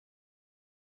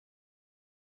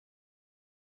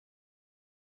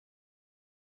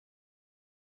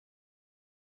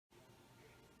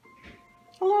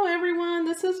Hello everyone,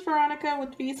 this is Veronica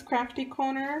with V's Crafty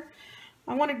Corner.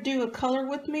 I want to do a color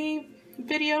with me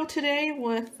video today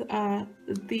with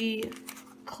the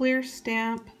clear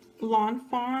stamp Lawn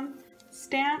Fawn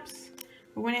stamps.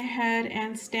 I went ahead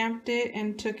and stamped it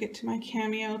and took it to my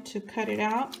Cameo to cut it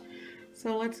out.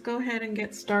 So let's go ahead and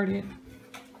get started.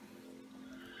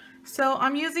 So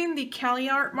I'm using the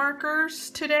Caliart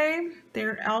markers today.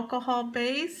 They're alcohol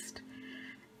based,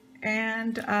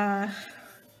 and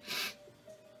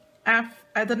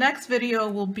the next video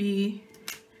will be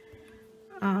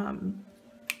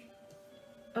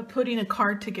putting a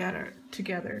card together.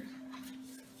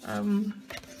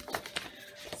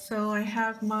 So I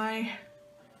have my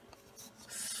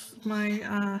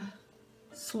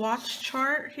swatch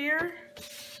chart here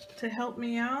to help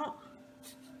me out.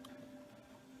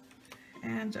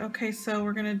 And okay, so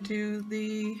we're gonna do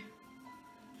the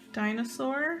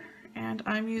dinosaur, and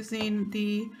I'm using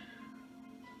the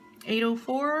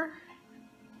 804,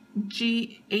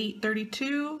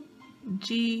 G832,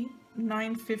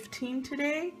 G915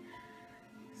 today.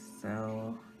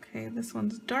 So, okay, this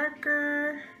one's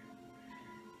darker,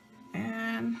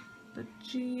 and the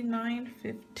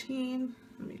G915,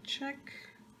 let me check,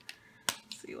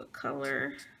 see what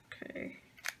color, okay.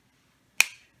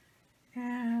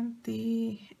 And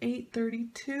the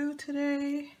 832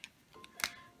 today,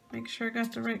 make sure I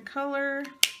got the right color.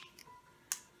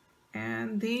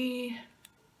 And the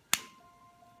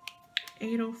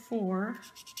 804,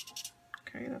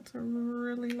 okay, that's a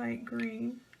really light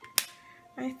green.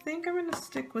 I think I'm gonna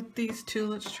stick with these two.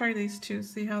 Let's try these two,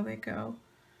 see how they go.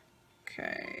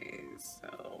 Okay,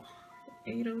 so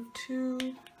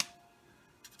 802,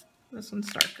 this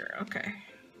one's darker, okay.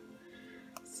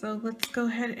 So let's go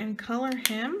ahead and color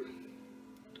him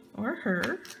or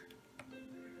her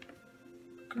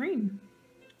green.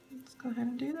 Let's go ahead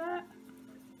and do that.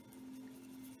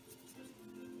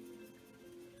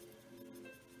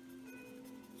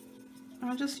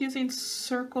 I'm just using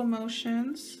circle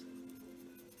motions.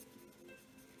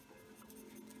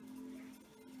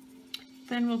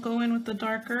 Then we'll go in with the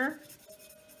darker.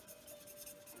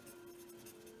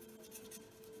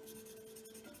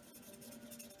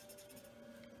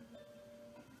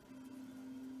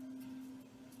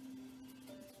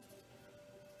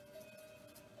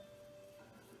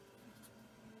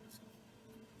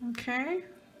 Okay.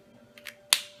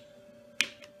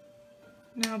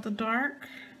 Now the dark.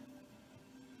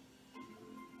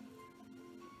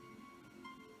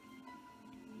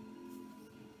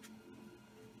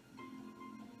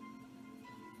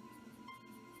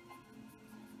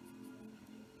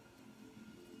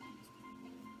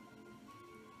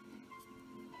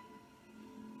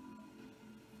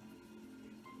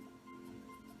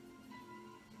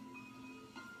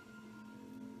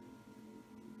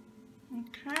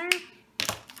 Okay.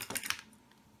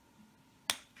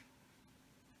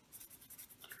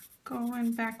 Go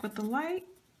in back with the light,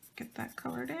 get that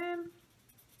colored in.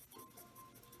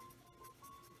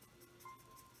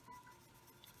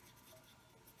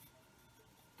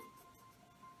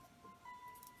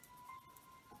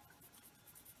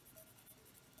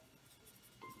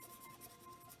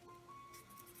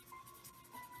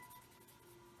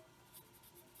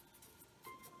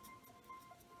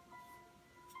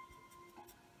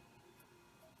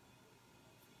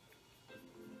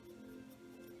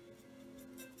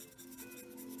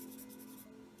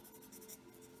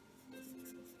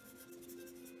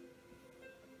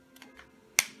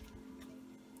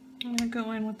 I'm going to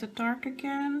go in with the dark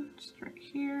again, just right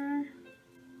here.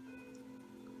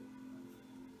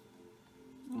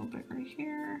 A little bit right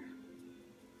here.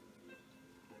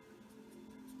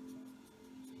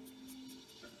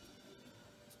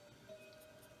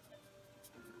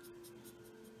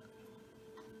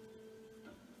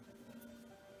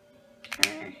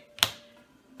 Okay,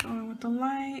 going with the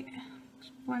light,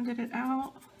 just blended it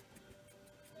out.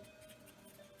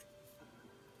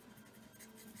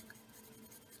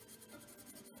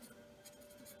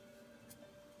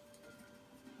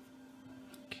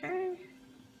 Okay.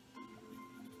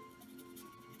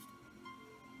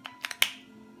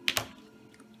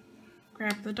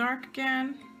 Grab the dark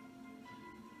again.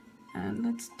 And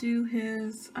let's do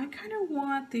his, I kind of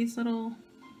want these little,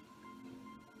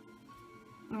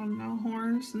 I don't know,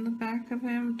 horns in the back of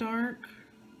him, dark.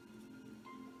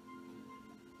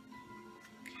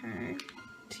 Okay,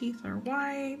 teeth are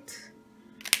white.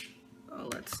 Oh,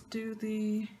 let's do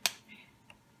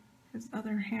his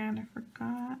other hand, I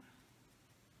forgot.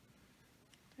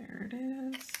 There it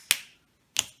is.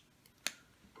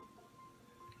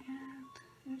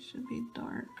 And it should be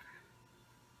dark.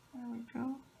 There we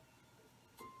go.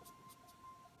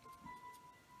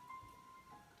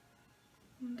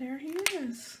 There he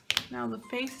is. Now the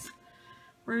face,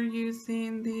 we're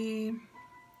using the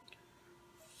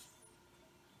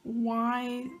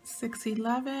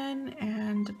Y611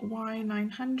 and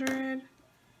Y900.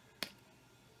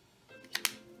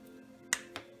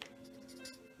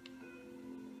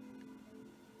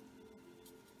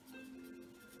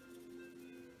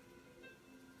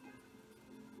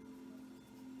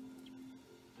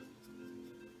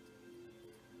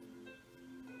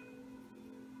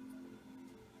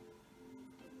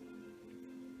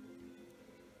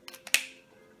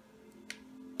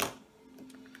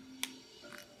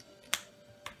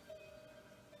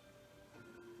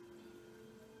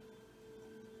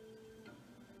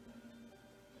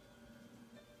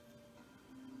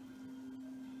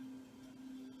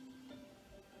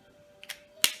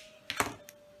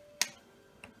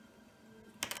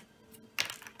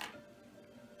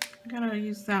 I gotta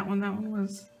use that one. That one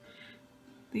was,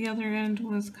 the other end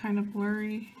was kind of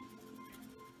blurry.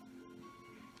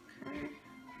 Okay.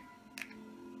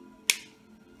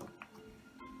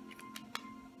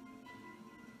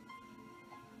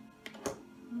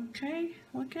 Okay,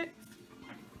 look at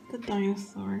the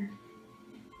dinosaur.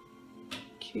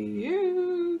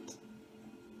 Cute.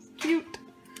 Cute.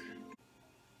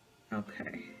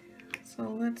 Okay, so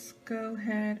let's go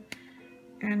ahead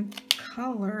and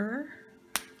color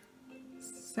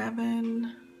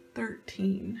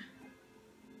 713.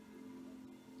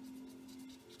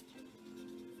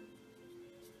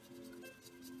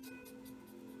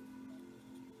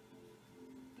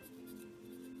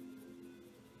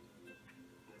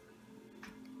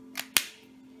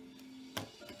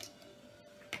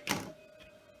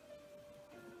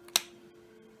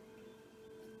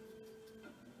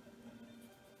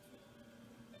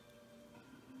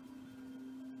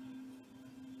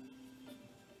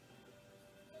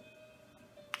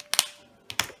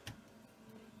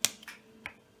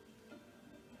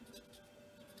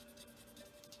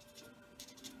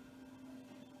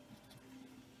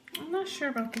 I'm not sure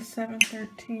about the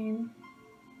 713.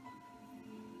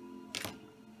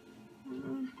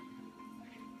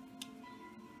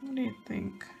 What do you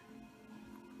think?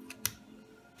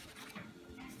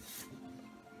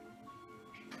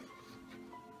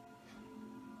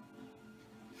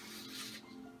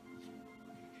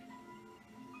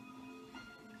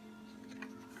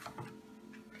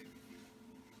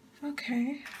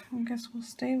 Okay, I guess we'll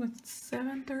stay with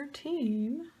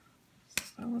 713.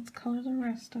 So let's color the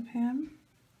rest of him.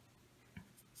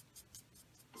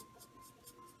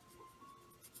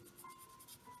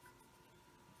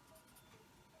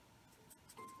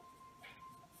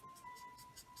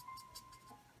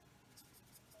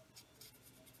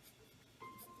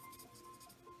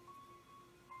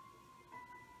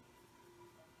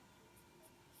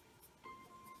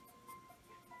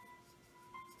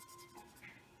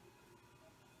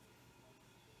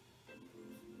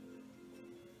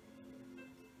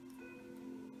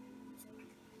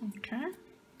 Okay.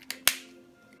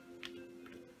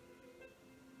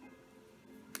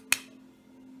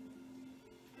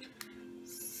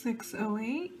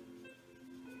 $6.08.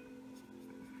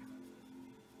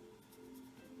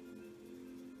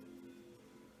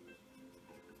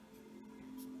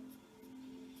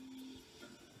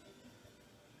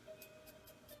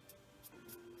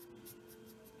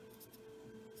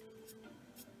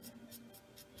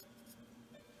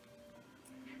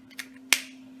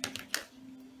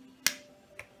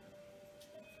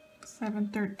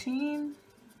 $7.13.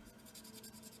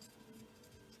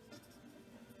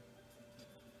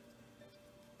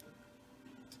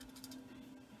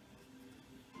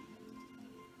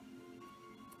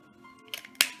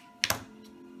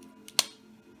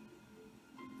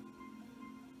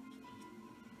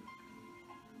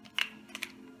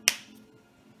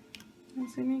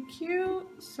 Isn't he cute?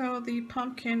 So the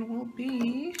pumpkin will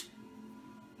be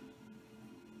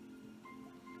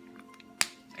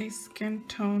a skin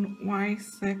tone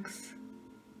Y6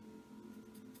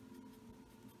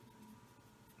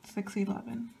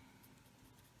 611.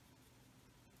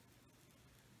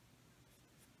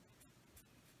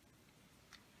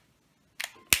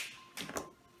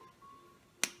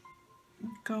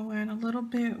 Go in a little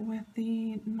bit with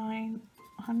the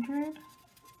 900.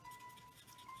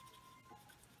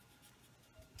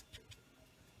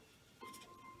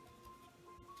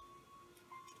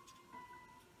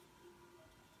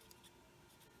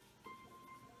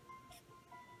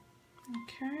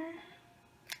 Okay.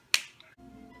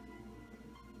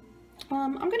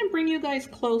 I'm going to bring you guys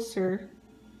closer.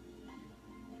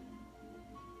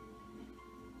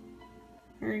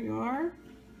 There you are.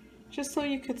 Just so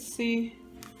you could see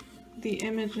the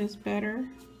images better.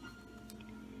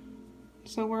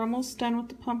 So we're almost done with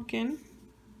the pumpkin.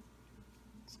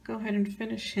 Let's go ahead and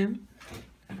finish him.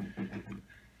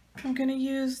 I'm gonna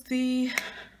use the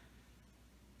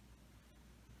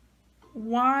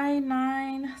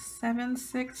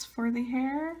Y976 for the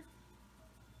hair.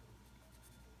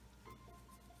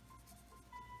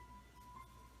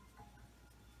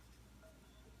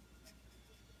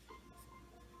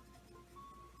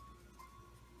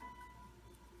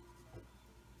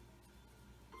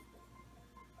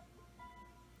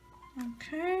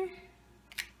 Okay,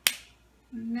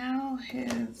 now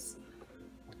his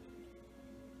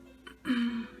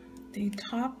the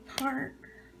top part.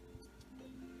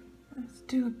 Let's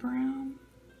do a brown.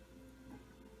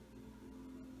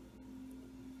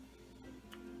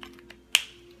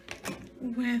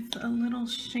 With a little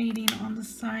shading on the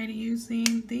side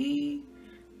using the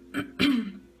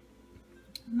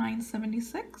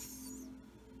 976.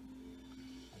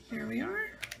 There we are.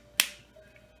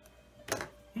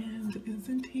 And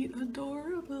isn't he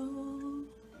adorable?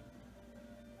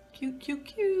 Cute, cute,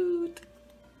 cute.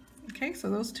 Okay, so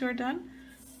those two are done.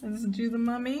 Let's do the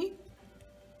mummy.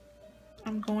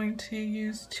 I'm going to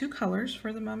use 2 colors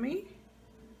for the mummy.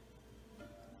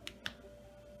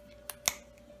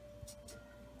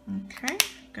 Okay,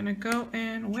 gonna go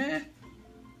in with,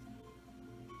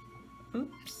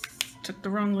 oops, took the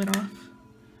wrong lid off.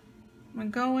 I'm gonna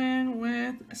go in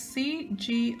with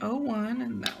CG01,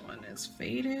 and that one is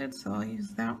faded, so I'll use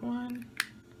that one.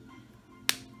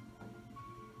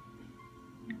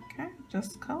 Okay,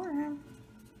 just color him.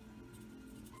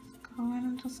 Go in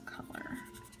and just color.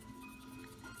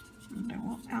 And I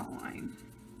will outline.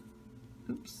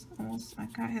 Oops, almost, I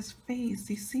got his face.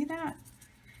 You see that?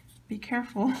 Be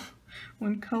careful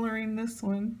when coloring this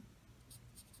one.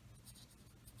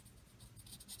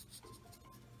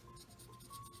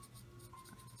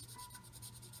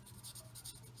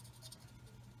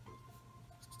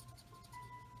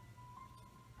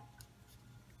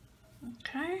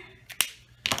 Okay,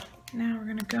 now we're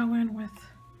gonna go in with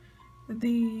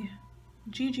the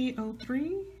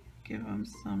GG03, give him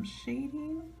some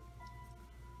shading.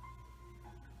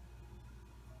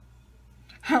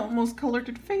 I almost colored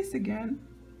his face again.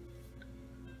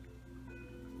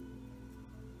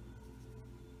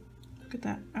 Look at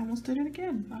that, I almost did it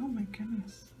again. Oh my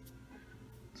goodness,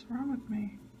 what's wrong with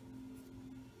me?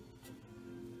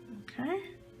 Okay,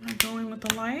 I go in with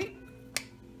the light.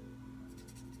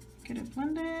 Get it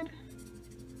blended.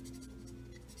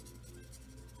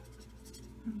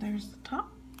 And there's the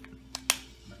top.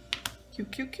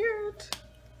 Cute, cute, cute.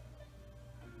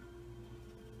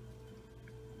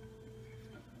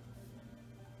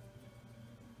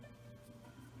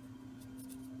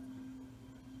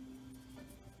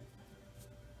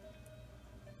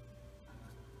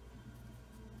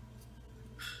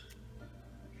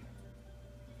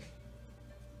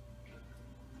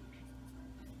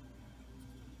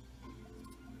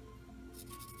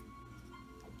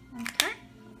 Okay,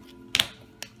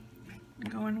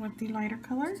 go in with the lighter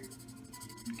color,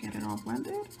 get it all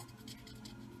blended.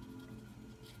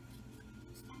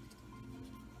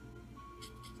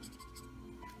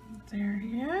 There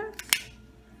he is.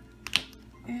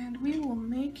 And we will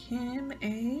make him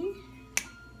a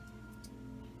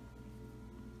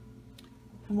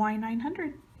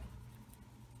Y900.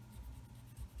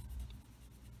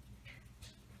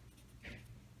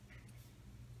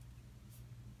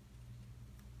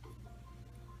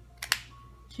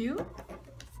 Cute.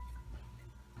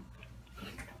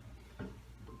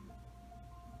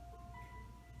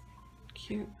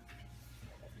 Cute.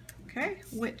 Okay,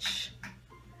 witch.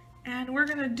 And we're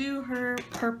gonna do her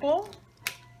purple.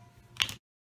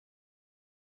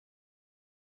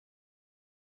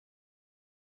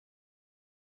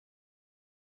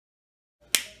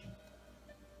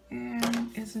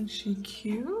 And isn't she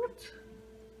cute?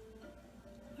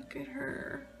 Look at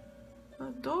her.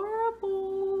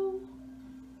 Adorable.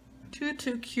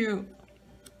 Too cute.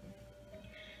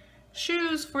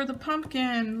 Shoes for the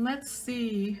pumpkin. Let's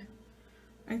see.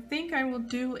 I think I will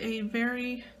do a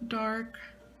very dark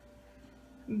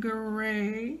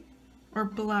gray or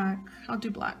black. I'll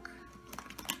do black.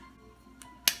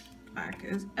 Black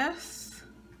is S.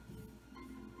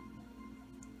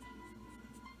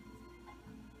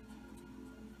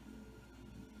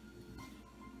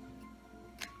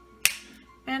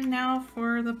 And now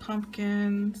for the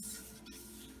pumpkins.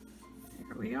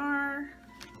 Here we are.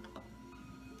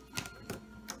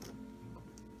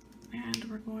 And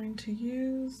we're going to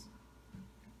use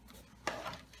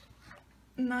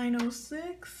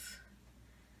 906,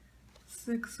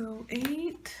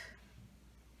 608,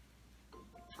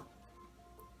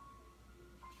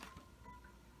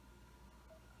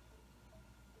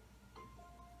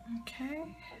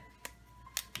 Okay.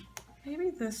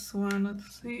 Maybe this one,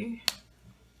 let's see.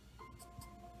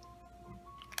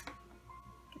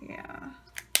 Yeah.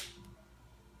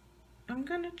 I'm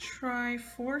gonna try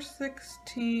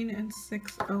 416 and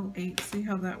 608, see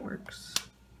how that works.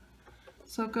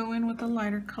 So go in with a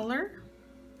lighter color.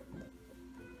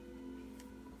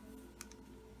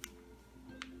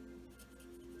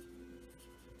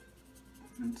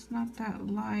 It's not that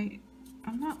light.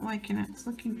 I'm not liking it, it's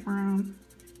looking brown.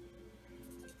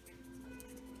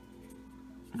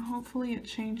 And hopefully it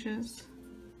changes.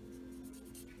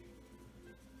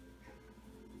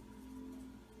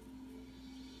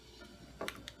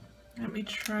 Let me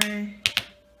try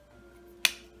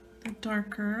the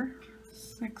darker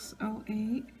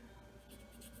 608.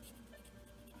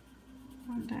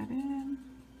 Put that in.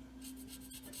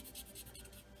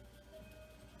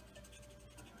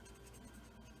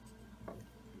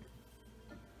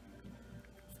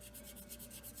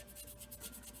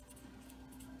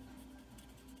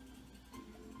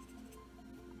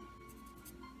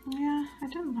 Yeah, I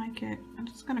didn't like it. I'm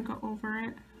just gonna go over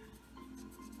it.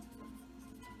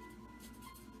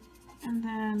 And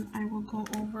then I will go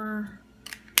over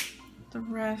the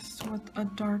rest with a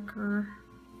darker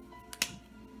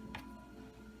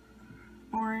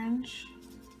orange.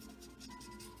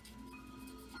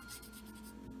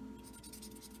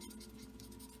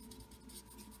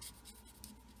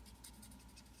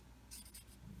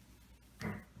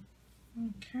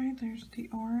 Okay, there's the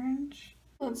orange.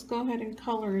 Let's go ahead and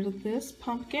color this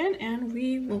pumpkin and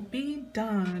we will be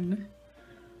done.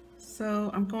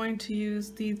 So I'm going to use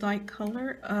the light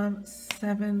color of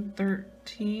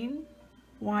 713,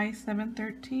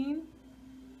 Y713.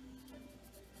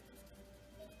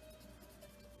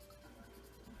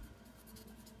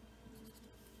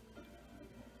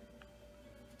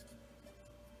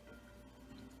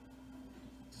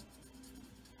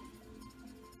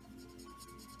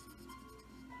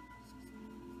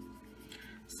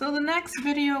 So the next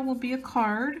video will be a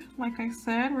card. Like I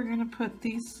said, we're going to put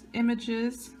these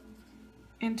images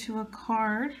into a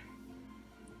card.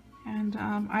 And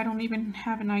I don't even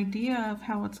have an idea of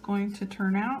how it's going to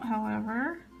turn out.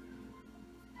 However,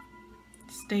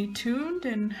 stay tuned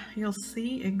and you'll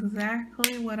see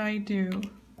exactly what I do.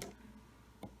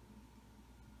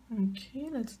 Okay,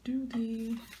 let's do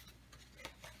the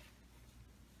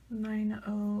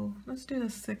 90. Let's do the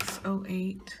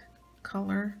 608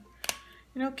 color.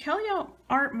 You know,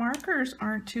 Caliart markers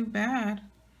aren't too bad.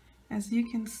 As you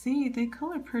can see, they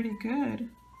color pretty good.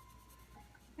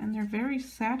 And they're very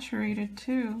saturated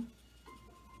too.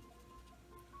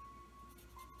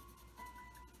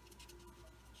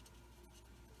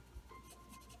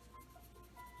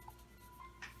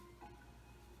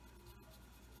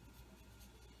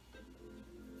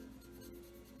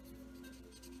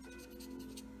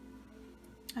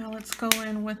 Now let's go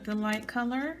in with the light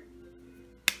color.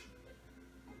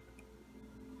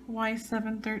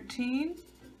 Y713.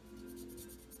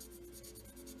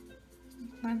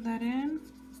 Blend that in.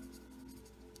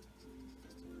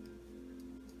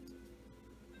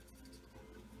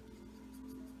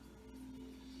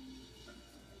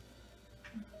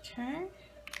 Okay.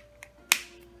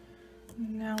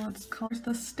 Now let's color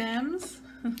the stems.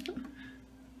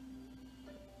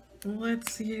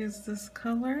 Let's use this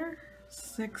color,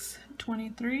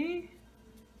 623.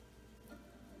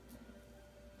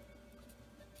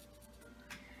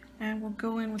 And we'll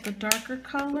go in with a darker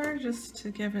color just to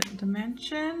give it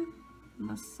dimension on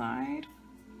the side.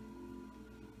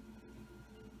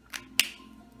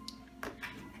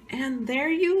 And there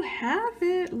you have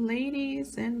it,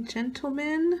 ladies and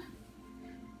gentlemen.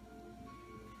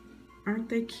 Aren't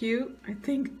they cute? I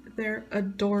think they're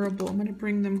adorable. I'm gonna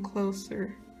bring them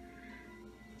closer.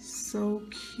 So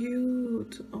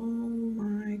cute. Oh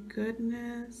my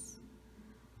goodness.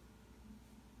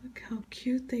 Look how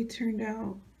cute they turned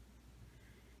out.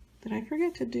 Did I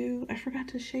forget to do? I forgot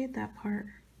to shade that part.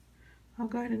 I'll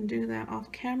go ahead and do that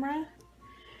off camera.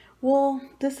 Well,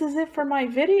 this is it for my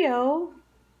video.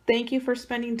 Thank you for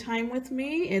spending time with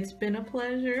me. It's been a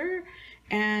pleasure.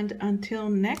 And until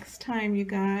next time, you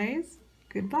guys,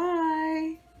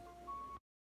 goodbye.